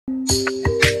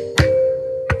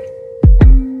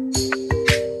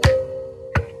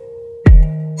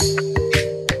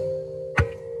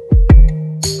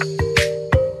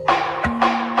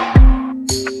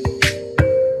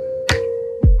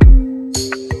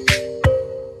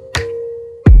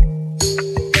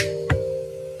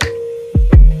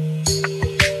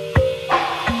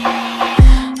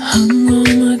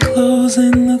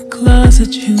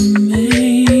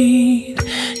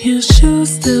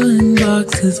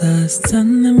I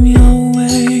send them your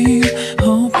way,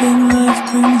 hoping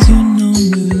life brings you no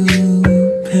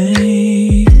new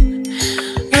pain.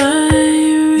 I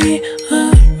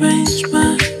rearrange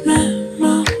my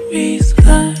memories,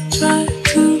 I try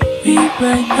to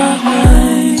rewrite my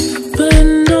life, but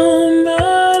no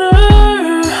matter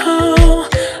how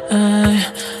I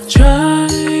try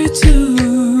to,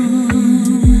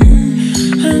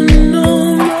 and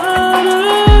no matter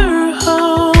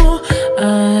how I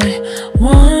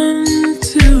want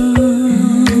to,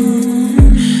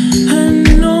 and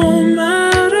no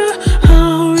matter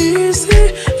how easy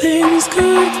things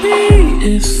could be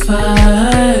if I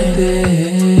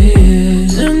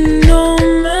did, and no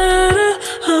matter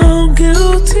how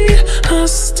guilty I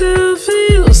still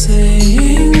feel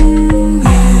saying it.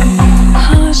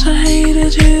 I wish I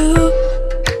hated you,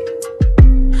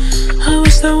 I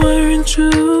wish that weren't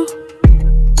true,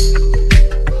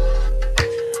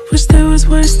 wish there was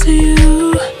worse to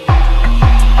you,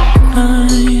 I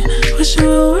wish you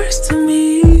were worse to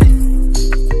me.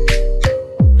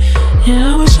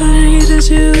 Yeah, I wish I hated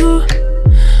you.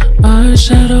 Our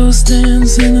shadows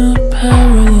dance in a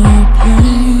parallel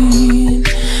plane,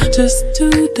 just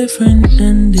two different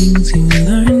endings you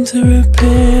learn to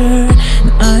repair,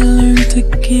 and I learned to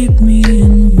keep me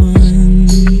in one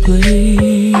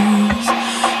place.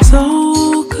 So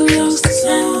close to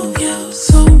you,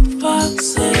 so far,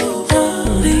 so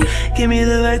lonely. Give me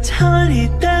the vitality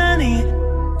that I need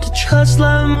to trust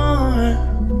love more.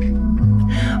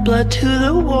 Blood to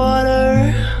the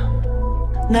water,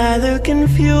 neither can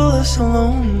fuel us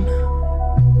alone.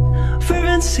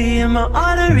 Fervency in my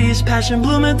arteries, passion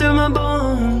blooming through my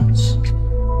bones.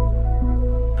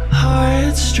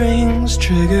 Heartstrings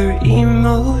trigger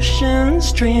emotion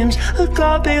streams,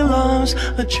 agape love's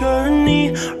a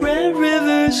journey. Red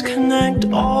rivers connect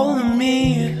all of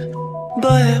me.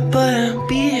 But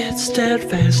be it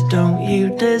steadfast, don't you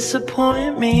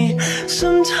disappoint me.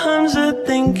 Sometimes I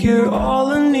think you're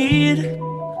all I need,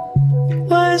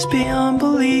 wise beyond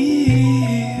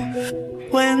belief.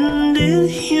 When did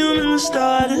humans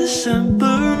start to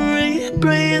separate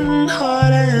brain and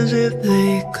heart as if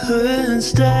they could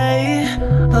stay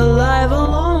alive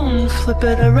alone? Flip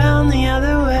it around the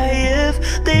other way. If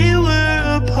they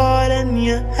were apart and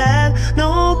you had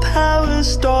no power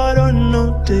start or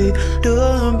no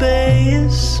database,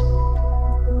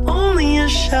 only a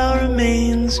shell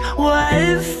remains.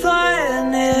 What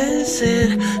fun is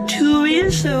it to be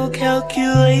so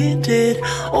calculated,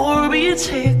 or be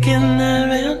taken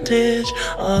advantage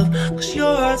of? 'Cause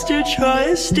your heart's to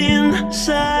trust in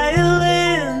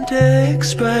silent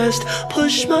expressed.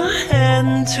 Push my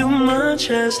hand to my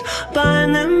chest,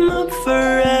 bind them up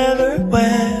forever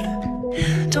wed.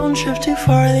 Don't drift too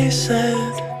far, they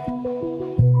said.